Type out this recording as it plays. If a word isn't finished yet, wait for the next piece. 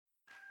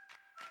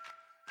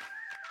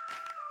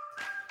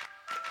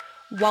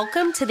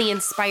Welcome to the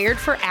Inspired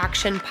for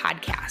Action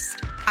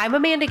podcast. I'm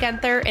Amanda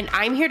Genther, and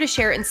I'm here to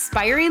share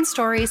inspiring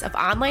stories of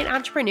online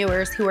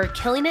entrepreneurs who are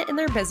killing it in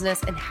their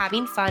business and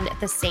having fun at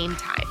the same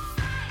time.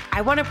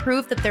 I want to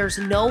prove that there's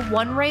no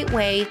one right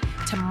way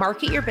to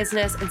market your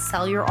business and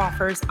sell your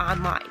offers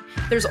online.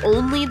 There's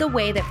only the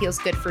way that feels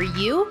good for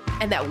you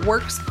and that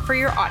works for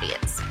your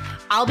audience.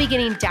 I'll be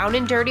getting down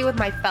and dirty with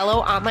my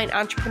fellow online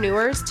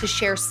entrepreneurs to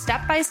share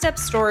step-by-step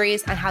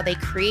stories on how they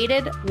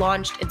created,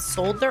 launched, and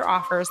sold their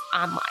offers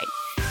online.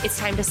 It's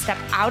time to step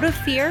out of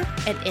fear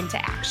and into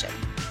action.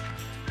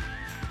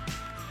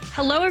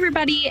 Hello,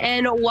 everybody,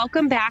 and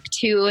welcome back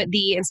to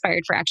the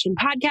Inspired for Action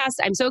podcast.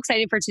 I'm so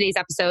excited for today's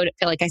episode. I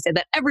feel like I said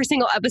that every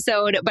single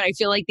episode, but I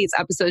feel like these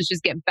episodes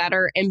just get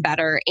better and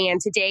better.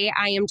 And today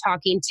I am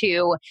talking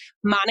to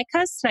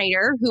Monica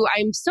Snyder, who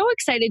I'm so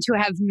excited to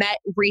have met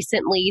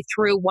recently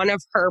through one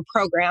of her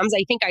programs.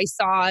 I think I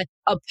saw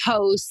a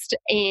post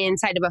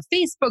inside of a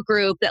Facebook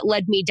group that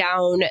led me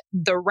down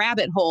the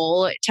rabbit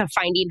hole to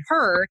finding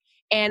her.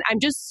 And I'm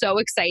just so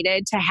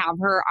excited to have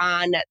her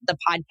on the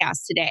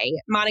podcast today.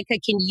 Monica,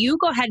 can you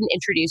go ahead and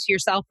introduce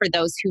yourself for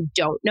those who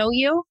don't know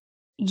you?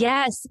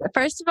 Yes.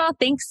 First of all,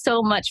 thanks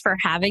so much for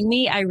having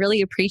me. I really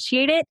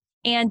appreciate it.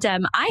 And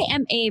I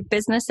am a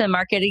business and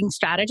marketing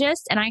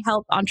strategist, and I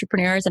help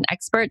entrepreneurs and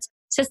experts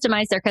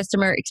systemize their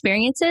customer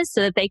experiences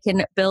so that they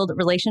can build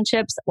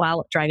relationships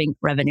while driving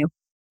revenue.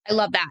 I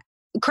love that.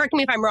 Correct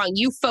me if I'm wrong.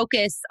 You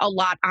focus a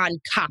lot on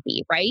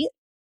copy, right?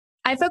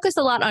 I focus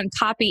a lot on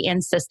copy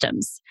and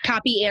systems.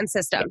 Copy and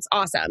systems.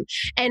 Awesome.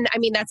 And I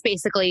mean, that's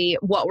basically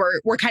what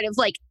we're kind of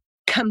like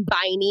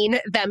combining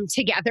them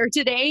together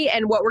today.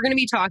 And what we're going to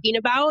be talking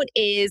about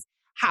is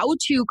how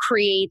to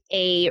create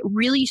a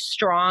really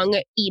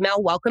strong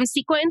email welcome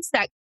sequence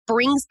that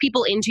brings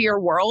people into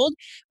your world,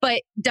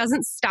 but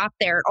doesn't stop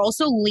there. It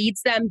also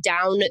leads them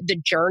down the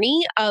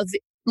journey of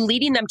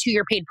leading them to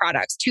your paid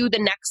products, to the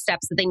next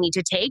steps that they need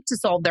to take to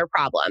solve their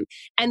problem.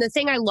 And the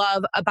thing I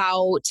love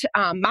about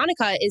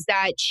Monica is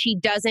that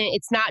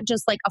it's not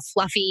just like a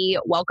fluffy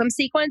welcome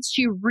sequence.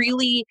 She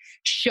really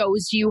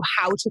shows you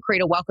how to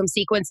create a welcome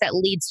sequence that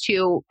leads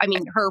to,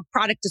 her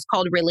product is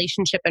called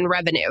Relationship and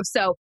Revenue.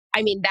 So,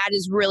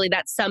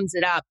 that sums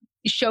it up.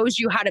 It shows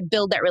you how to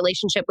build that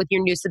relationship with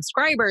your new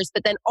subscribers,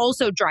 but then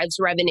also drives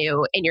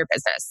revenue in your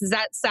business. Does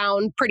that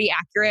sound pretty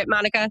accurate,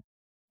 Monica?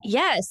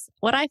 Yes.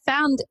 What I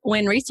found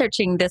when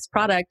researching this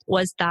product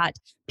was that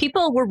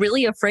people were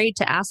really afraid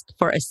to ask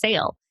for a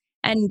sale.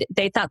 And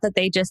they thought that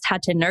they just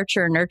had to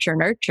nurture.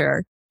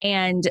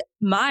 And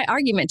my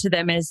argument to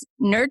them is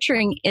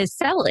nurturing is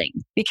selling,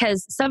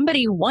 because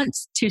somebody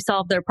wants to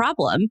solve their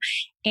problem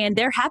and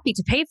they're happy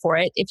to pay for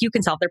it if you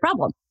can solve their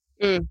problem.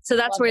 So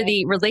that's where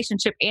the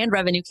relationship and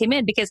revenue came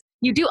in, because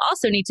you do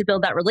also need to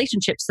build that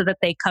relationship so that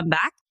they come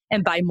back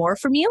and buy more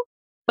from you.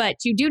 But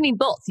you do need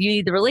both. You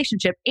need the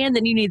relationship and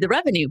then you need the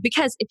revenue,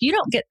 because if you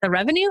don't get the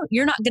revenue,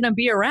 you're not going to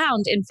be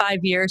around in 5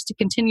 years to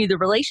continue the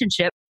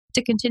relationship,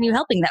 to continue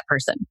helping that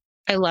person.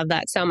 I love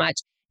that so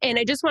much. And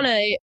I just want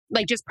to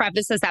just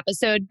preface this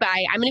episode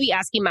by, I'm going to be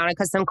asking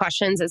Monica some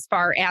questions as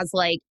far as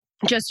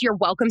just your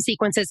welcome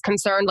sequence is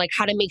concerned,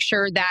 how to make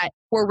sure that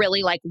we're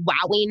really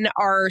wowing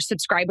our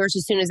subscribers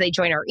as soon as they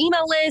join our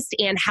email list,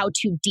 and how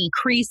to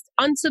decrease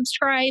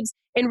unsubscribes,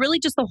 and really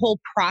just the whole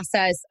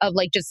process of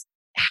just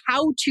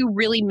how to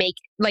really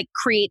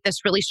create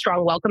this really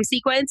strong welcome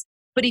sequence.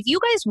 But if you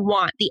guys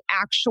want the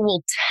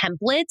actual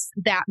templates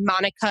that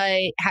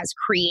Monica has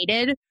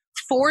created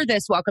for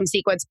this welcome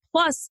sequence,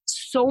 plus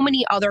so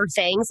many other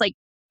things,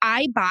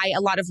 I buy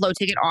a lot of low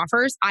ticket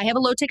offers. I have a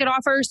low ticket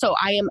offer, so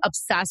I am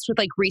obsessed with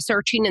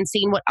researching and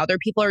seeing what other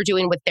people are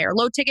doing with their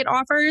low ticket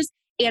offers.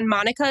 And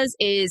Monica's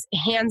is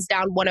hands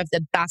down one of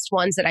the best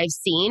ones that I've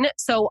seen.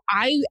 So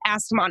I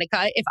asked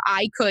Monica if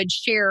I could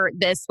share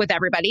this with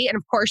everybody. And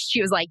of course,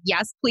 she was like,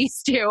 yes,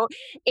 please do.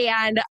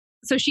 And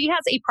so she has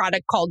a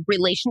product called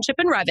Relationship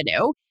and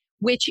Revenue,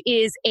 which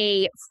is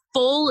a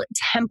full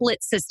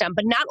template system,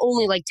 but not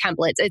only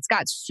templates, it's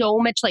got so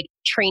much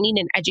training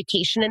and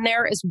education in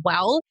there as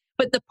well.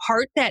 But the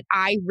part that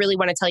I really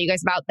want to tell you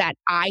guys about that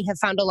I have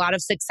found a lot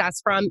of success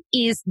from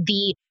is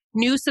the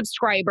new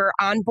subscriber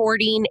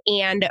onboarding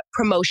and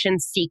promotion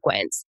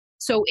sequence.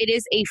 So it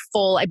is a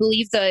full, I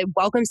believe the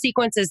welcome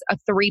sequence is a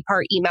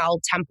 3-part email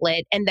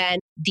template. And then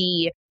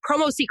the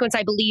promo sequence,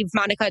 I believe,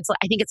 Monica, I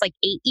think it's 8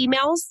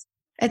 emails.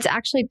 It's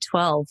actually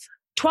 12.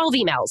 12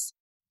 emails.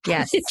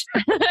 Yes.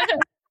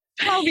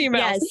 12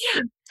 emails.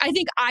 Yes. I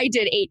think I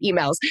did 8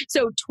 emails.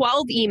 So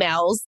 12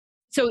 emails.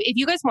 So if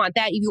you guys want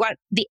that, if you want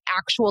the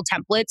actual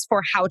templates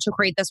for how to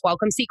create this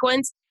welcome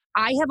sequence,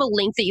 I have a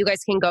link that you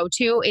guys can go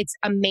to. It's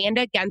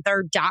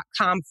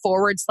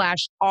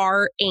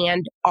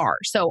amandagenther.com/R&R.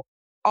 So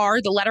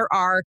R, the letter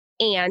R,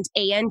 and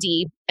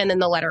A-N-D, and then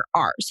the letter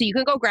R. So you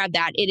can go grab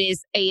that. It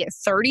is a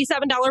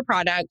 $37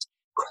 product,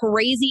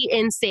 crazy,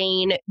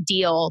 insane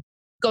deal.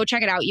 Go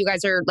check it out. You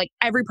guys are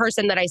every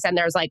person that I send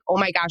there is oh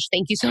my gosh,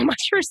 thank you so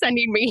much for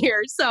sending me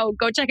here. So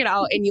go check it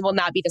out and you will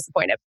not be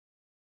disappointed.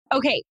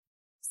 Okay.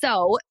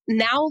 So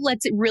now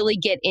let's really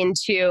get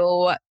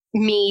into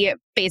me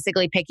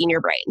basically picking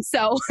your brain.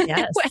 So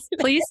yes,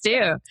 please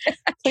do.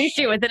 Please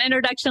do with an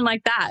introduction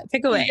like that.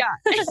 Pick away.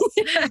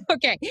 Yeah.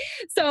 Okay.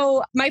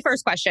 So my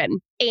first question,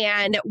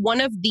 and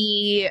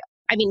the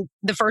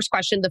first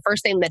question, the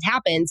first thing that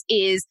happens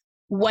is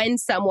when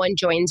someone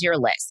joins your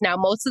list. Now,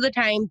 most of the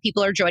time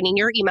people are joining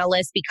your email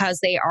list because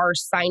they are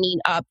signing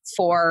up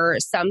for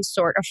some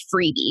sort of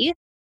freebie.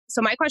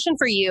 So my question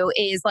for you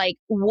is like,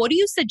 what do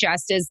you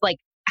suggest is like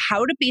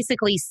how to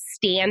basically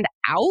stand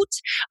out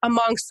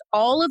amongst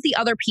all of the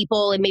other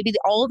people and maybe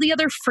all of the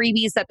other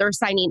freebies that they're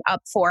signing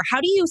up for? How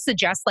do you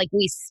suggest like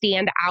we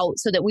stand out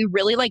so that we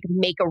really like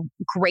make a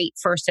great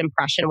first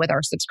impression with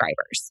our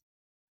subscribers?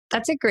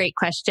 That's a great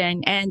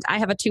question. And I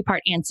have a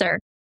two-part answer.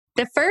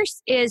 The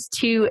first is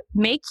to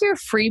make your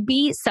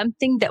freebie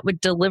something that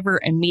would deliver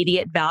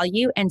immediate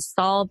value and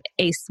solve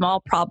a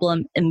small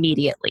problem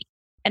immediately.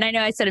 And I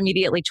know I said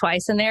immediately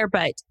twice in there,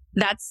 but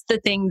that's the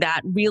thing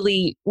that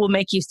really will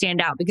make you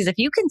stand out. Because if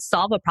you can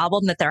solve a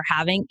problem that they're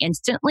having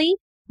instantly,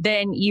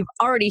 then you've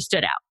already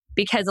stood out.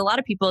 Because a lot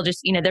of people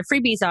just, their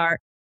freebies are,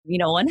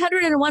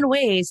 101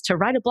 ways to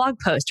write a blog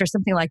post or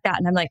something like that.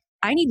 And I'm like,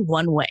 I need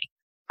one way.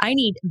 I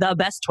need the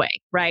best way,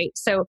 right?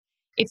 So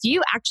if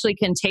you actually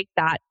can take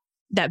that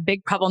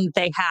big problem that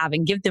they have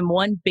and give them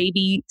one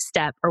baby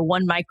step or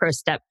one micro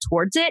step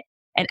towards it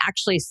and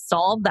actually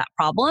solve that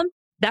problem,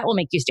 that will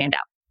make you stand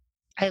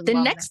out. The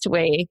next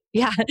way,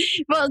 yeah,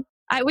 well,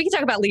 we can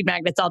talk about lead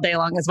magnets all day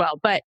long as well.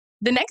 But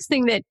the next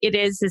thing that it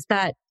is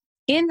that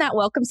in that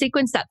welcome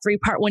sequence, that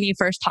 3-part one you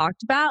first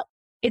talked about,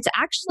 it's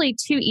actually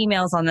 2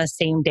 emails on the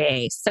same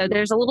day. So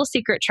there's a little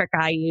secret trick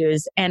I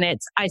use, and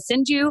I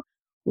send you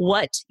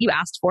what you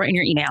asked for in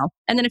your email.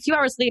 And then a few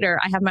hours later,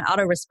 I have my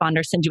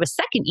autoresponder send you a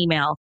second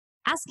email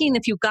asking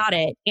if you got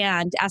it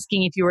and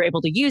asking if you were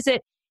able to use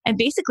it and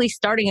basically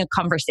starting a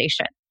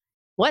conversation.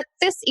 What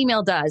this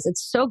email does,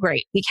 it's so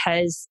great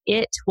because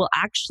it will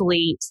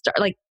actually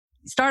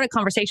start a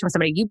conversation with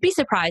somebody. You'd be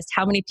surprised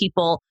how many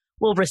people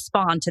will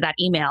respond to that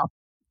email.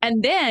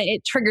 And then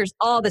it triggers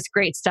all this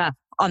great stuff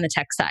on the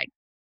tech side.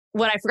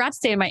 What I forgot to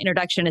say in my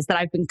introduction is that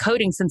I've been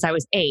coding since I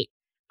was 8.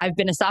 I've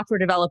been a software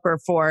developer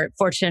for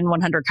Fortune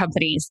 100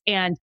 companies.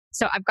 And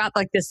so I've got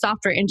like this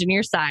software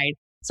engineer side.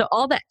 So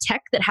all that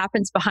tech that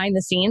happens behind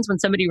the scenes when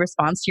somebody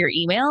responds to your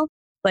email,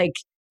 like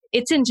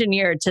it's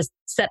engineered to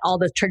set all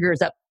the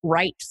triggers up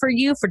right for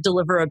you for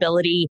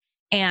deliverability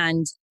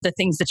and the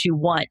things that you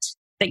want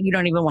that you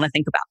don't even want to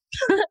think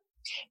about.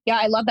 Yeah,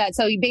 I love that.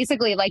 So you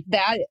basically like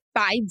that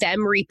by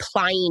them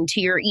replying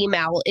to your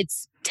email,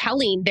 it's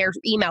telling their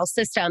email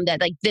system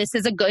that like this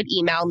is a good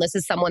email and this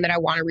is someone that I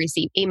want to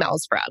receive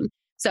emails from.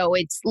 So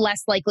it's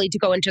less likely to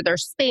go into their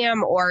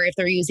spam, or if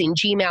they're using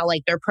Gmail,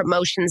 like their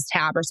promotions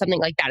tab or something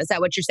like that. Is that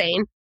what you're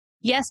saying?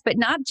 Yes, but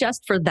not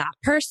just for that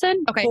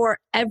person, for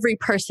every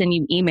person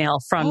you email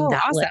from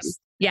that list.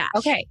 Yeah.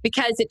 Okay.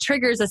 Because it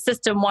triggers a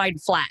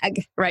system-wide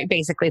flag, right?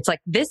 Basically, it's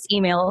like this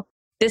email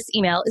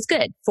is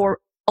good for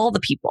all the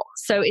people.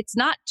 So it's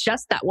not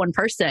just that one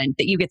person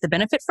that you get the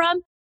benefit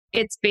from.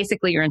 It's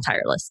basically your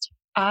entire list.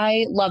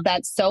 I love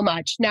that so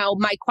much. Now,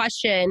 my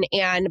question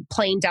and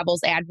playing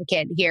devil's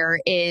advocate here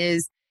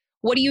is,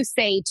 what do you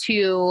say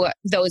to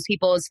those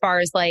people as far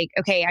as like,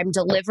 okay, I'm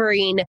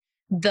delivering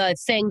the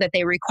thing that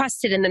they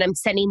requested and then I'm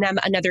sending them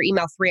another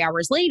email 3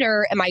 hours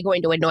later. Am I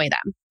going to annoy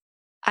them?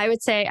 I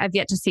would say I've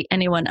yet to see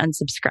anyone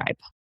unsubscribe.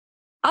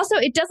 Also,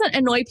 it doesn't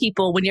annoy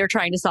people when you're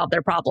trying to solve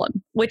their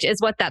problem, which is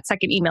what that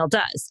second email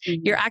does.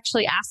 Mm-hmm. You're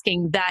actually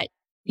asking that,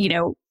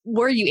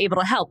 were you able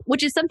to help?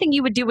 Which is something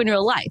you would do in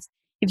real life.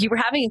 If you were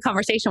having a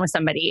conversation with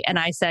somebody and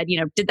I said,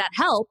 did that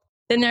help?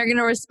 Then they're going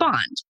to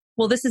respond.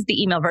 Well, this is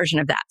the email version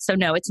of that. So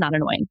no, it's not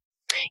annoying.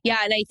 Yeah.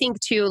 And I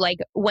think too, like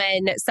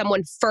when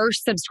someone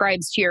first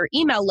subscribes to your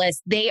email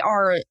list, they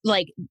are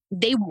like,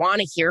 they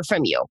want to hear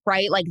from you,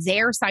 right? Like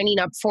they're signing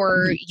up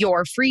for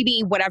your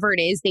freebie, whatever it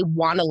is, they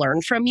want to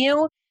learn from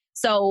you.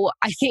 So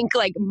I think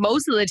like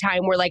most of the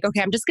time we're like,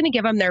 okay, I'm just going to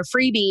give them their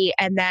freebie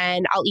and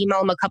then I'll email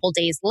them a couple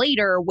days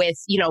later with,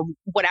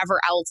 whatever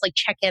else, like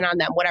check in on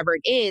them, whatever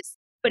it is.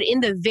 But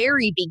in the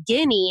very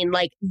beginning,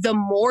 like the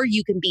more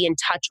you can be in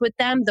touch with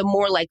them, the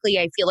more likely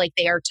I feel like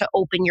they are to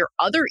open your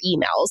other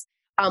emails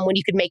when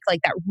you can make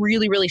like that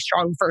really, really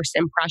strong first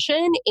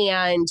impression.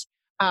 And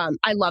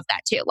I love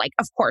that too. Like,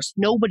 of course,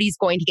 nobody's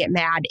going to get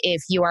mad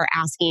if you are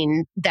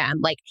asking them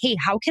like, hey,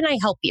 how can I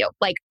help you?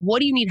 Like, what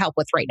do you need help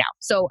with right now?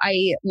 So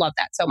I love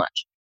that so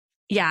much.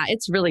 Yeah,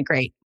 it's really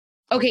great.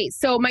 Okay.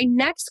 So my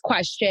next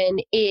question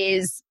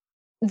is,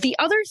 the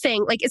other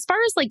thing, like as far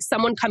as like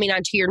someone coming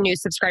onto your new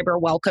subscriber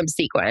welcome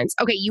sequence,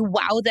 okay, you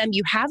wow them,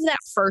 you have that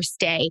first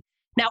day.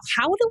 Now,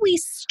 how do we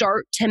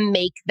start to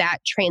make that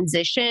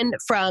transition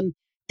from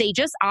they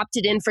just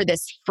opted in for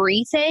this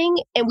free thing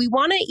and we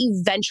want to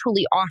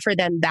eventually offer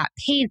them that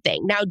paid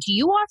thing? Now, do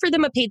you offer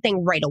them a paid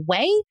thing right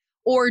away,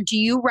 or do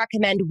you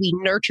recommend we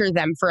nurture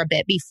them for a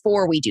bit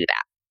before we do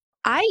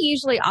that? I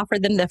usually offer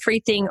them the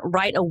free thing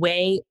right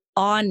away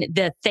on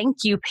the thank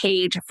you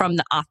page from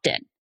the opt-in.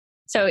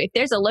 So if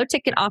there's a low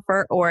ticket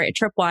offer or a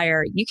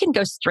tripwire, you can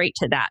go straight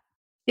to that.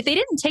 If they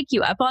didn't take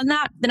you up on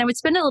that, then I would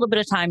spend a little bit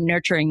of time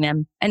nurturing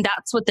them. And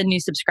that's what the new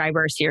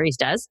subscriber series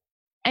does.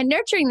 And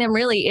nurturing them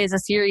really is a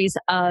series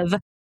of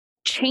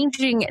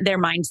changing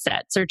their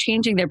mindsets or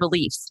changing their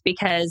beliefs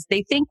because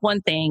they think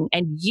one thing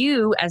and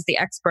you as the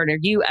expert or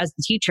you as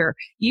the teacher,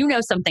 you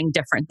know something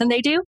different than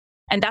they do.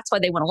 And that's why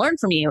they want to learn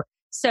from you.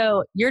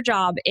 So your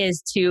job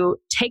is to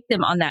take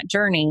them on that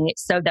journey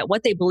so that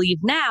what they believe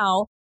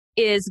now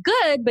is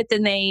good, but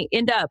then they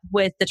end up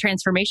with the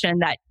transformation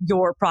that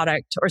your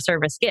product or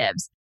service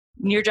gives.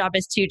 Your job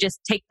is to just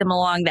take them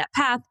along that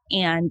path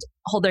and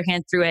hold their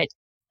hand through it.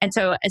 And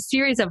so a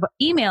series of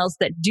emails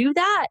that do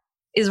that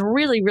is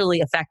really, really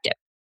effective.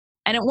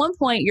 And at one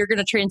point, you're going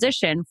to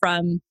transition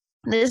from,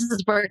 this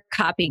is where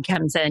copy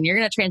comes in. You're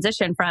going to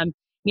transition from,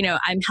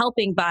 I'm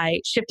helping by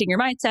shifting your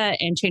mindset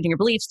and changing your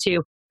beliefs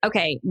to,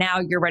 okay, now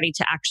you're ready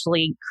to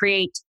actually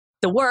create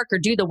the work or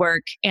do the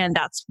work. And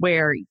that's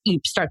where you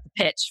start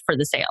the pitch for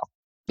the sale.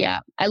 Yeah,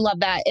 I love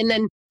that. And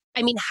then,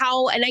 and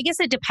I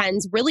guess it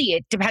depends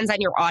on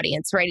your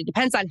audience, right? It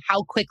depends on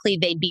how quickly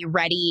they'd be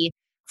ready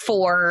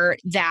for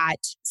that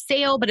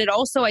sale. But it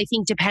also, I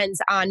think,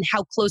 depends on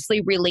how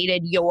closely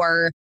related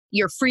your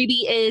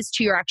freebie is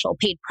to your actual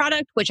paid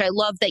product, which I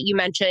love that you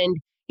mentioned,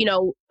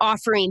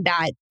 offering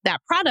that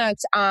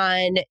product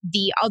on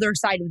the other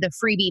side of the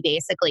freebie,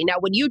 basically. Now,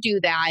 when you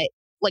do that,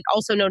 like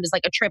also known as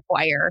like a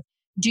tripwire,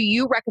 do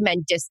you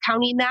recommend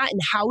discounting that?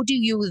 And how do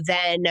you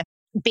then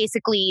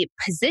basically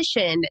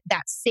position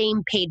that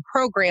same paid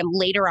program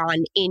later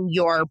on in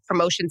your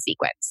promotion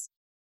sequence?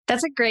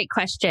 That's a great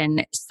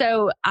question.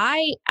 So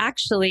I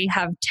actually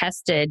have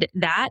tested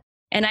that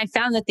and I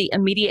found that the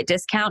immediate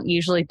discount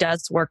usually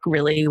does work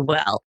really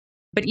well.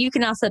 But you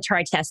can also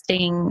try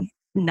testing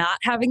not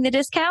having the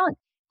discount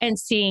and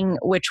seeing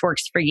which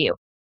works for you.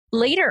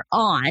 Later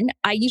on,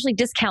 I usually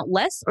discount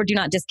less or do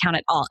not discount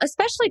at all,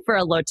 especially for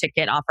a low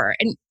ticket offer.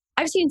 And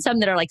I've seen some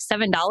that are like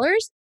 $7.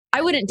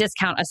 I wouldn't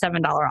discount a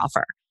 $7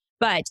 offer.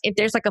 But if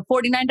there's like a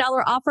 $49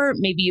 offer,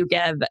 maybe you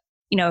give,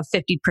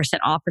 50%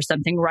 off or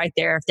something right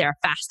there if they're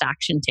a fast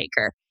action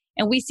taker.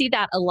 And we see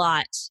that a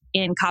lot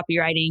in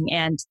copywriting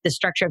and the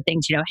structure of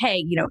things,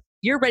 hey,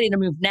 you're ready to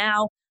move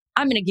now.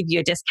 I'm going to give you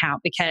a discount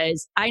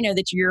because I know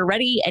that you're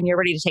ready and you're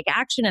ready to take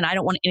action and I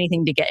don't want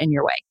anything to get in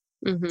your way.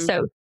 Mm-hmm.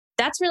 So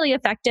that's really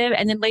effective.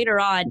 And then later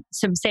on,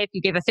 say if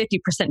you gave a 50%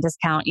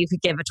 discount, you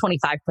could give a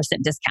 25%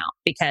 discount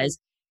because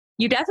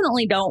you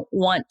definitely don't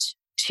want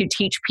to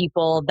teach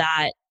people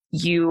that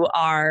you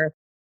are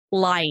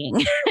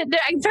lying.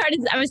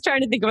 I was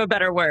trying to think of a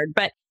better word,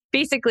 but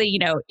basically,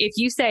 if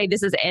you say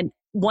this is a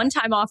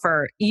one-time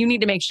offer, you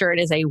need to make sure it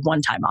is a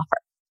one-time offer.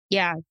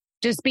 Yeah.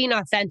 Just being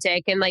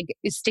authentic and like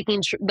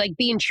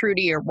being true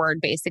to your word,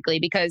 basically,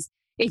 because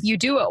if you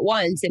do it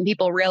once and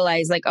people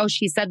realize like, oh,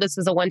 she said this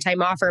was a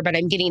one-time offer, but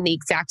I'm getting the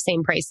exact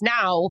same price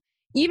now,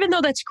 even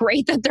though that's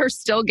great that they're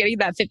still getting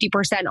that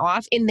 50%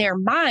 off in their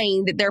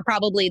mind,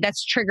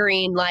 that's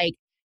triggering like,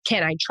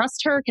 can I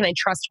trust her? Can I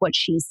trust what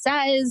she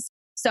says?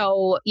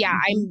 So yeah,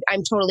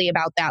 I'm totally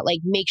about that. Like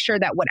make sure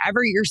that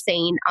whatever you're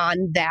saying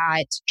on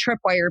that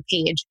Tripwire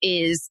page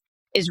is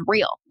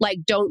real. Like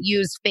don't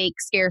use fake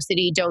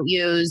scarcity, don't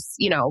use,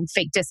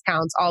 fake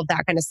discounts, all of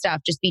that kind of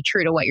stuff. Just be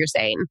true to what you're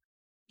saying.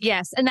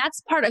 Yes. And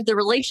that's part of the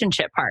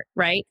relationship part,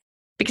 right?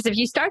 Because if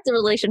you start the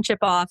relationship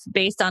off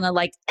based on a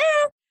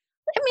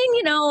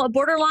a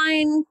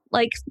borderline,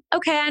 like,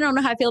 okay, I don't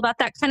know how I feel about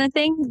that kind of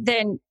thing,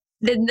 then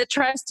the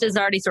trust is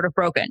already sort of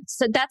broken.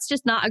 So that's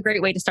just not a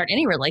great way to start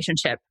any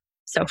relationship.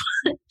 So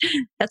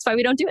that's why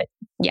we don't do it.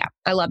 Yeah,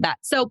 I love that.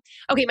 So,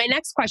 okay, my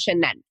next question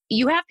then.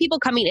 You have people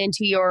coming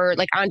onto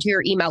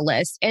your email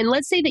list. And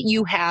let's say that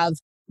you have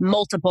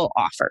multiple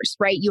offers,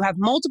 right? You have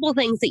multiple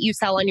things that you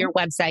sell on your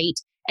website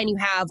and you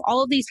have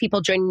all of these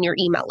people joining your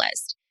email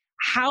list.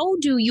 How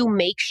do you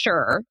make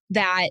sure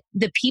that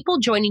the people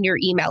joining your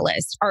email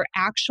list are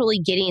actually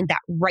getting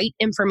that right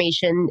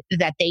information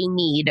that they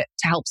need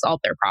to help solve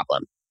their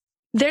problem?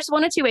 There's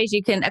one of two ways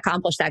you can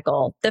accomplish that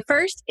goal. The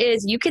first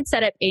is you could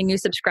set up a new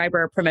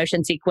subscriber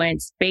promotion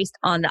sequence based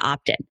on the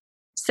opt-in.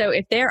 So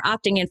if they're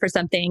opting in for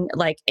something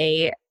like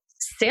a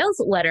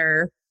sales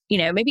letter,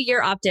 maybe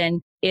your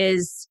opt-in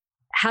is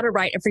how to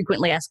write a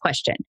frequently asked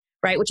question,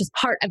 right? Which is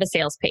part of a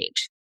sales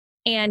page.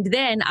 And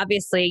then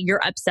obviously your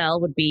upsell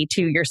would be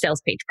to your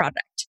sales page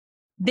product.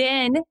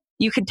 Then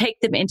you could take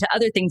them into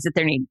other things that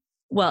they need.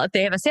 Well, if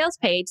they have a sales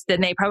page,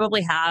 then they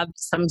probably have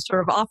some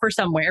sort of offer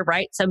somewhere,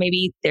 right? So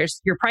maybe there's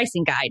your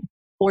pricing guide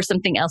or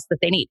something else that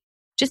they need.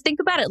 Just think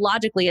about it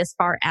logically as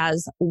far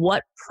as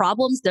what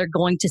problems they're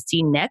going to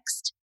see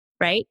next,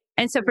 right?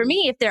 And so for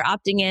me, if they're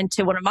opting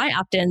into one of my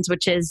opt-ins,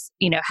 which is,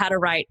 how to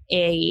write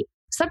a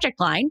subject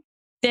line,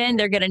 then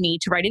they're going to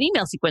need to write an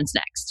email sequence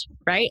next,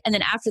 right? And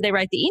then after they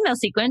write the email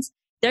sequence,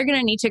 they're going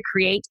to need to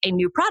create a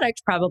new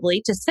product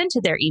probably to send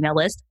to their email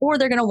list, or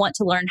they're going to want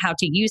to learn how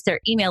to use their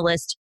email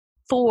list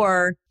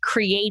for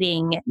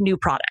creating new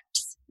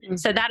products. Mm-hmm.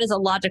 So that is a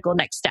logical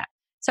next step.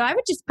 So I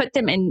would just put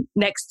them in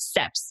next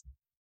steps.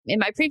 In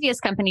my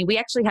previous company, we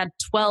actually had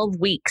 12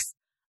 weeks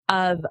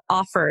of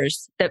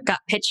offers that got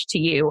pitched to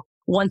you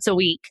once a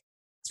week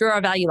through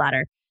our value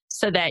ladder.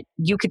 so that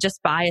you could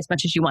just buy as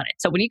much as you wanted.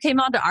 So when you came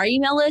onto our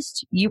email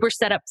list, you were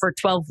set up for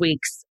 12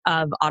 weeks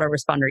of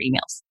autoresponder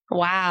emails.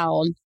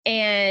 Wow.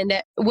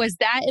 And was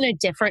that in a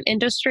different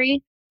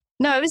industry?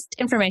 No, it was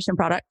information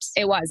products.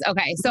 It was.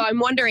 Okay. So I'm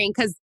wondering,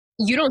 because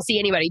you don't see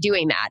anybody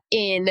doing that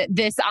in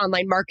this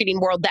online marketing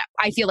world that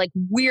I feel like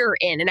we're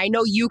in. And I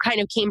know you kind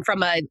of came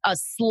from a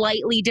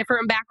slightly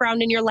different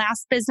background in your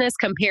last business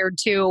compared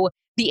to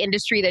the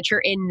industry that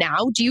you're in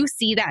now. Do you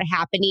see that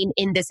happening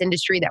in this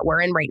industry that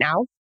we're in right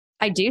now?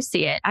 I do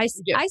see it. I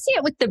see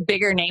it with the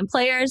bigger name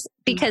players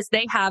because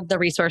they have the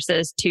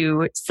resources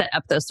to set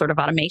up those sort of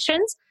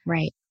automations.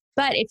 Right.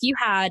 But if you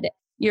had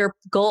your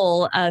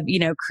goal of,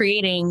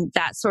 creating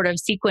that sort of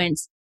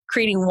sequence,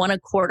 creating one a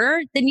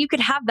quarter, then you could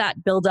have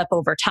that build up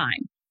over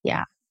time.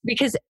 Yeah.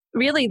 Because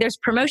really there's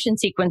promotion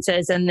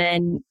sequences and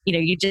then,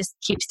 you just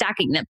keep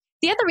stacking them.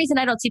 The other reason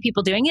I don't see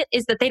people doing it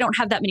is that they don't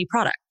have that many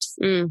products,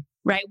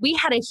 right? We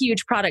had a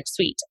huge product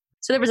suite.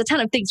 So there was a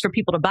ton of things for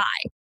people to buy.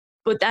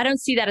 But I don't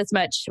see that as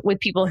much with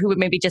people who would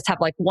maybe just have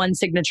like one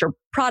signature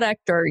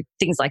product or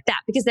things like that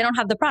because they don't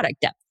have the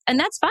product depth. And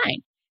that's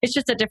fine. It's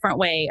just a different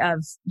way of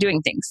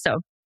doing things.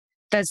 So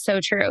that's so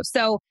true.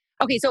 So,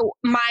 okay. So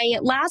my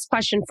last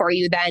question for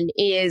you then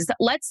is,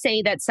 let's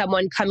say that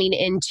someone coming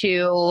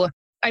into,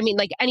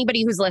 like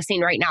anybody who's listening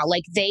right now,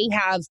 like they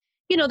have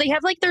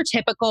like their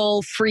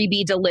typical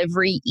freebie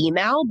delivery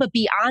email, but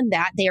beyond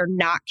that, they are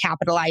not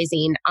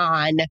capitalizing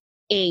on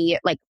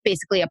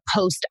basically a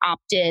post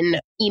opt-in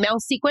email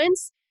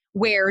sequence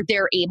where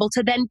they're able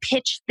to then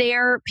pitch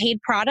their paid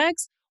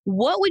products.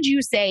 What would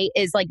you say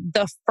is like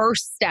the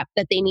first step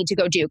that they need to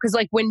go do? Because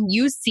like when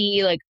you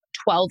see like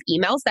 12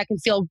 emails, that can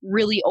feel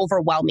really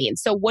overwhelming.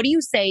 So what do you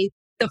say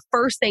the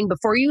first thing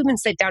before you even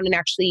sit down and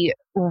actually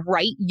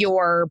write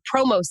your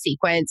promo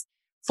sequence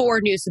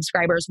for new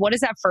subscribers? What is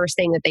that first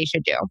thing that they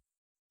should do?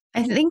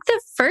 I think the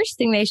first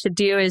thing they should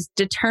do is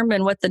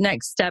determine what the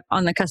next step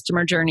on the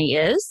customer journey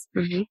is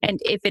and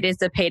if it is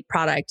a paid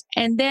product.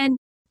 And then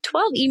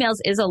 12 emails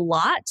is a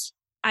lot.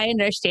 I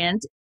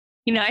understand.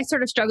 I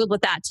sort of struggled with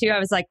that too. I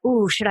was like,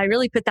 ooh, should I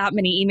really put that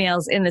many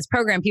emails in this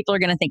program? People are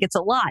going to think it's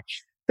a lot.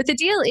 But the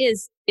deal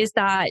is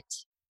that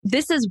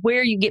this is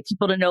where you get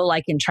people to know,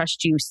 like, and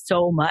trust you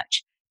so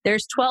much.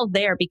 There's 12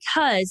 there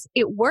because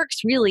it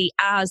works really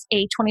as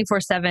a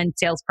 24/7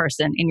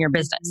 salesperson in your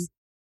business.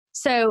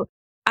 So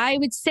I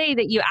would say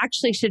that you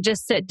actually should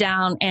just sit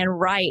down and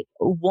write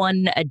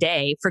one a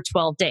day for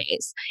 12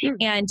 days.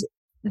 And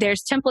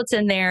there's templates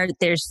in there.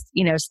 There's,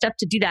 stuff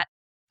to do that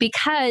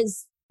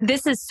because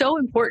this is so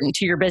important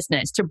to your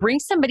business to bring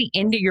somebody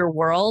into your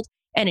world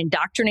and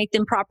indoctrinate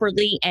them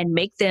properly and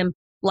make them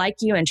like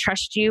you and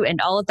trust you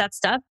and all of that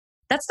stuff.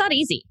 That's not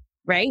easy,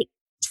 right?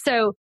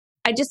 So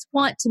I just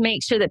want to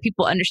make sure that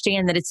people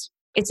understand that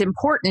it's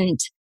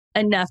important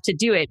enough to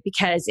do it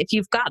because if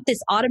you've got this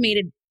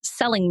automated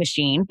selling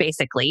machine,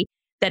 basically,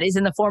 that is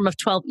in the form of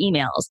 12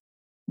 emails,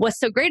 what's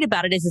so great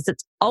about it is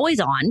it's always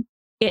on.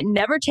 It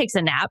never takes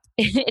a nap.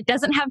 It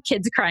doesn't have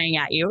kids crying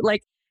at you.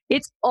 Like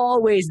it's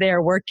always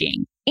there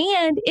working.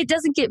 And it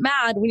doesn't get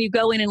mad when you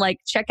go in and like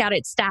check out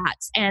its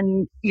stats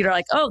and you're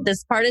like, oh,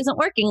 this part isn't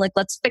working. Like,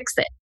 let's fix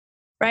it.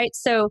 Right.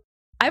 So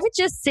I would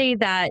just say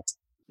that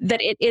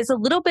it is a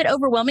little bit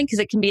overwhelming because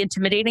it can be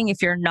intimidating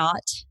if you're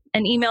not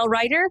an email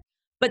writer,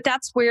 but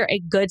that's where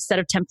a good set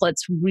of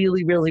templates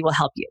really, really will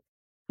help you.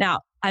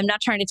 Now, I'm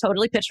not trying to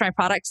totally pitch my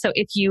product. So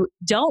if you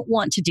don't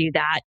want to do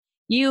that,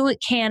 you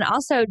can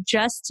also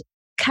just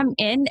come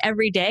in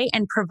every day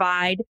and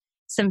provide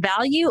some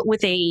value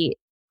with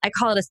I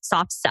call it a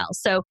soft sell.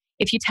 So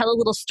if you tell a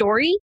little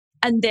story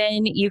and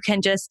then you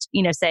can just,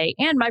 say,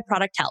 and my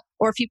product helped.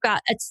 Or if you've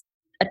got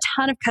a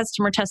ton of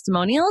customer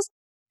testimonials,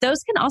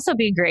 those can also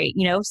be great.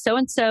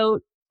 So-and-so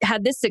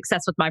had this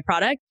success with my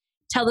product,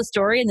 tell the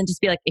story and then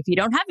just be like, if you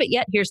don't have it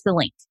yet, here's the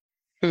link.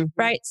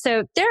 Right.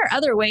 So there are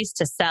other ways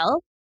to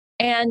sell.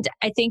 And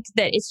I think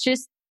that it's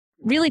just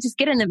really just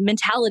get in the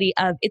mentality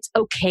of it's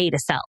okay to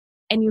sell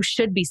and you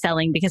should be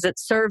selling because it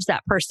serves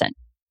that person.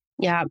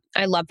 Yeah,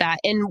 I love that.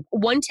 And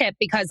one tip,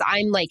 because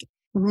I'm like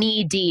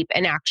knee deep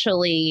and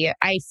actually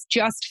I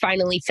just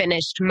finally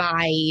finished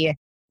my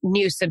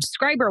new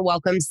subscriber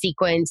welcome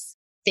sequence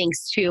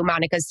thanks to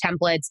Monica's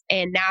templates.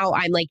 And now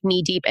I'm like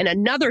knee deep in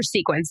another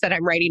sequence that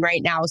I'm writing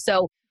right now.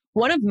 So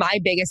one of my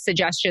biggest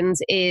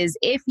suggestions is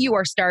if you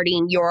are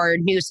starting your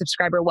new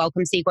subscriber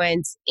welcome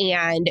sequence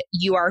and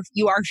you are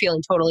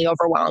feeling totally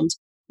overwhelmed,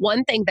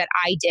 one thing that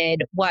I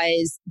did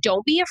was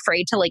don't be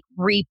afraid to like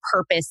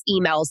repurpose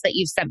emails that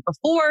you've sent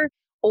before,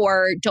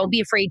 or don't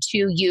be afraid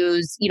to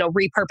use,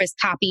 repurpose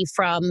copy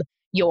from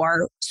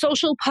your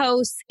social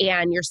posts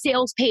and your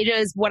sales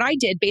pages. What I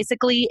did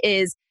basically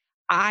is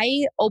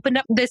I opened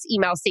up this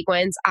email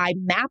sequence. I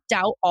mapped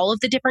out all of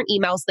the different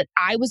emails that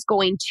I was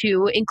going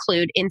to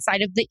include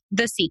inside of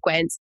the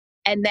sequence.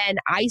 And then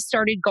I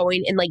started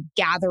going and like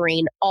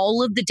gathering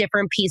all of the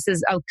different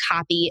pieces of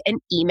copy and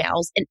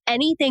emails and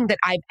anything that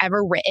I've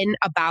ever written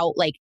about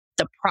like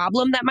the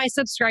problem that my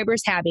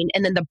subscribers having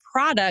and then the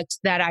product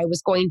that I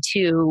was going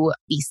to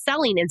be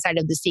selling inside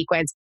of the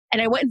sequence.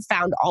 And I went and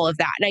found all of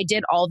that. And I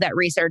did all of that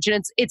research.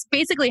 And it's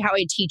basically how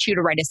I teach you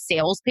to write a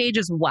sales page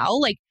as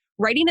well. Like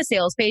writing a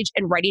sales page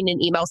and writing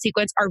an email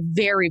sequence are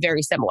very,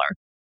 very similar.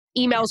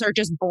 Emails are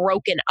just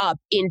broken up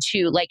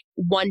into like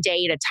one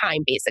day at a time,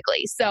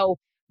 basically. So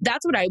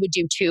that's what I would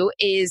do too,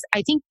 is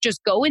I think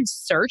just go and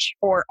search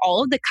for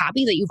all of the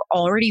copy that you've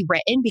already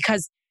written,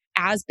 because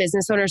as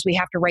business owners, we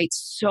have to write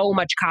so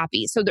much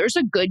copy. So there's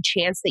a good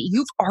chance that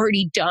you've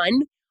already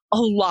done a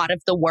lot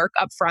of the work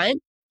up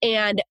front.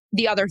 And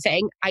the other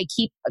thing, I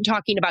keep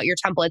talking about your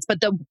templates, but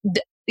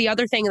the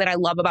other thing that I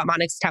love about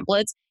Monica's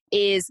templates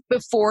is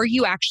before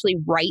you actually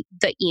write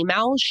the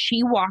email,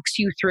 she walks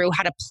you through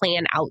how to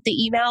plan out the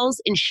emails,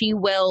 and she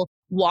will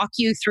walk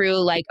you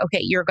through like, okay,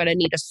 you're going to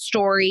need a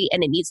story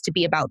and it needs to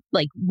be about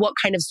like what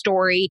kind of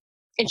story.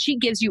 And she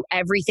gives you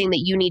everything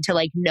that you need to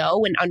like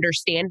know and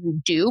understand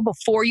and do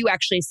before you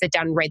actually sit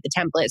down and write the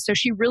template. So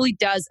she really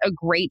does a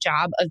great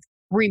job of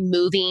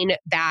removing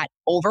that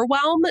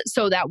overwhelm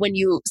so that when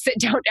you sit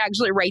down to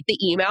actually write the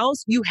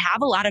emails, you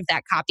have a lot of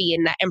that copy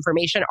and that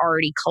information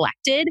already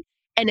collected.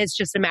 And it's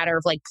just a matter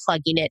of like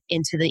plugging it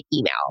into the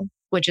email,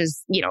 which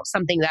is,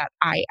 something that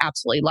I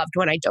absolutely loved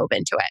when I dove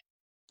into it.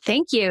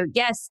 Thank you.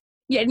 Yes.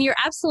 Yeah, and you're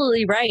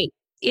absolutely right.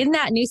 In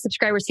that new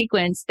subscriber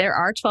sequence, there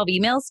are 12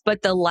 emails,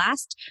 but the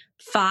last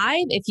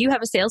 5, if you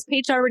have a sales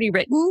page already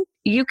written,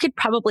 you could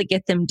probably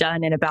get them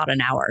done in about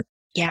an hour.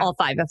 Yeah. All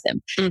 5 of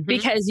them,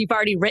 because you've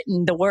already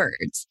written the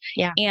words.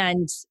 Yeah.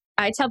 And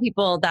I tell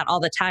people that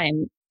all the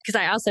time, because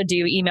I also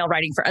do email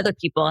writing for other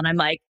people. And I'm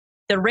like,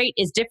 the rate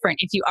is different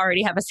if you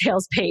already have a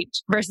sales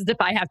page versus if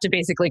I have to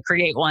basically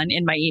create one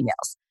in my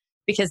emails,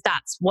 because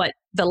that's what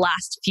the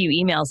last few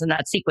emails in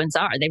that sequence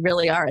are. They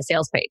really are a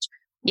sales page.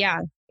 Yeah.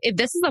 If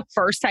this is the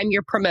first time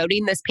you're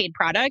promoting this paid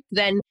product,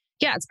 then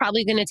yeah, it's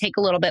probably going to take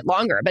a little bit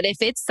longer. But if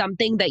it's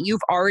something that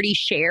you've already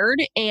shared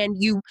and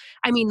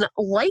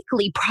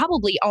likely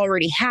probably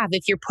already have,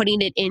 if you're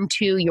putting it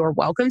into your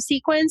welcome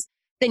sequence,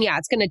 then yeah,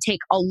 it's going to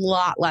take a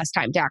lot less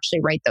time to actually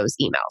write those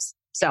emails.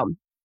 So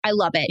I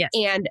love it. Yes.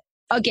 And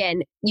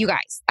again, you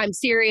guys, I'm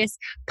serious.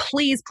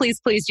 Please, please,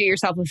 please do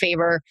yourself a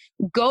favor.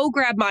 Go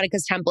grab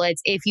Monica's templates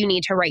if you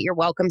need to write your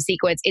welcome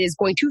sequence. It is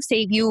going to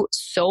save you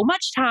so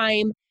much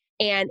time.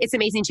 And it's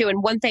amazing too.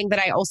 And one thing that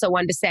I also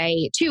wanted to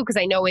say too, because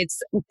I know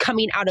it's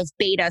coming out of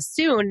beta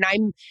soon, and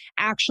I'm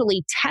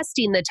actually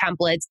testing the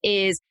templates,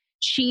 is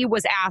she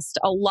was asked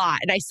a lot.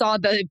 And I saw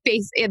the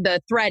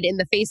thread in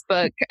the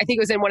Facebook, I think it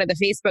was in one of the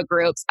Facebook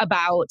groups,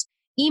 about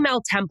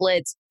email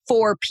templates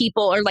for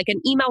people, or like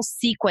an email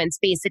sequence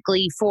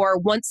basically for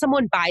once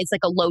someone buys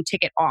like a low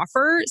ticket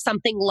offer,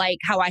 something like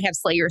how I have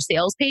Slay Your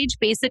Sales page.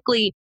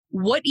 Basically,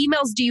 what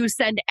emails do you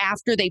send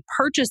after they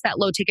purchase that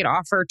low ticket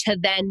offer to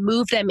then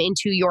move them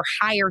into your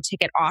higher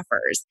ticket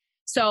offers?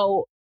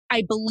 So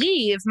I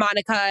believe,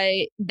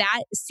 Monica,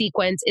 that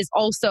sequence is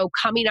also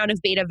coming out of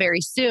beta very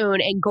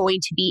soon and going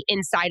to be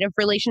inside of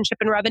Relationship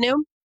and Revenue.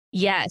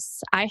 Yes,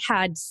 I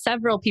had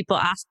several people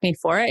ask me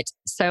for it.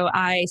 So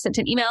I sent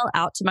an email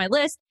out to my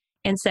list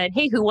and said,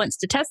 hey, who wants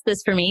to test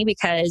this for me?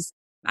 Because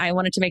I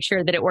wanted to make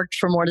sure that it worked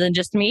for more than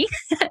just me.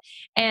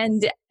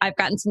 And I've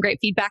gotten some great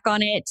feedback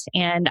on it.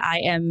 And I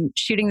am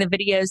shooting the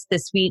videos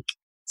this week.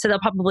 So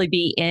they'll probably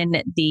be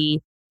in the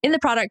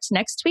product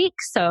next week.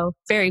 So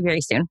very,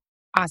 very soon.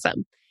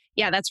 Awesome.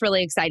 Yeah, that's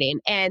really exciting.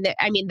 And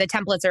I mean, the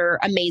templates are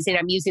amazing.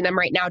 I'm using them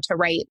right now to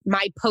write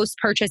my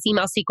post-purchase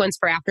email sequence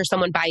for after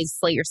someone buys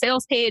Slay Your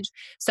Sales page.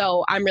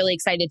 So I'm really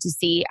excited to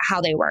see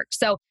how they work.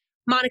 So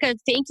Monica,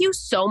 thank you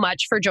so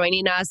much for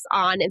joining us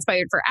on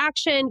Inspired for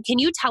Action. Can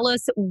you tell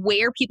us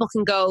where people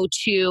can go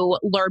to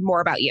learn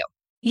more about you?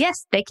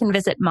 Yes, they can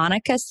visit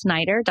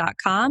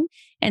monicasnyder.com,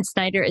 and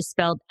Snyder is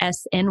spelled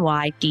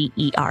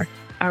Snyder.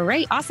 All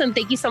right. Awesome.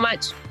 Thank you so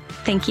much.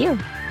 Thank you.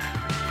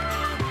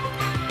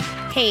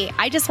 Hey,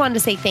 I just wanted to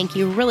say thank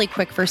you really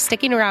quick for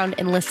sticking around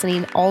and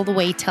listening all the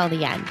way till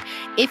the end.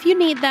 If you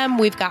need them,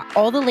 we've got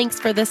all the links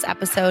for this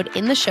episode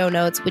in the show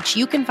notes, which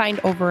you can find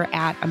over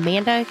at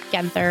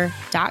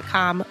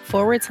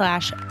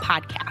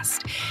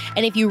amandagenther.com/podcast.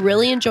 And if you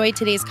really enjoyed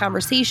today's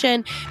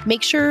conversation,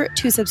 make sure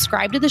to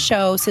subscribe to the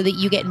show so that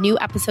you get new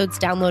episodes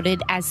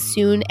downloaded as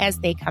soon as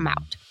they come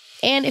out.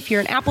 And if you're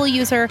an Apple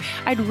user,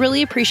 I'd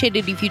really appreciate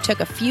it if you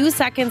took a few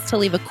seconds to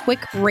leave a quick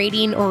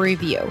rating or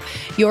review.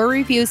 Your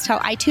reviews tell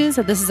iTunes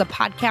that this is a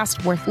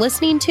podcast worth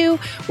listening to,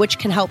 which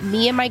can help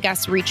me and my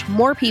guests reach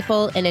more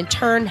people and in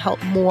turn help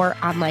more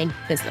online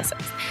businesses.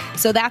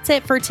 So that's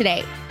it for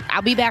today.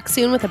 I'll be back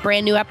soon with a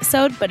brand new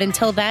episode, but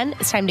until then,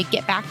 it's time to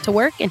get back to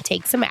work and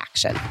take some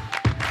action.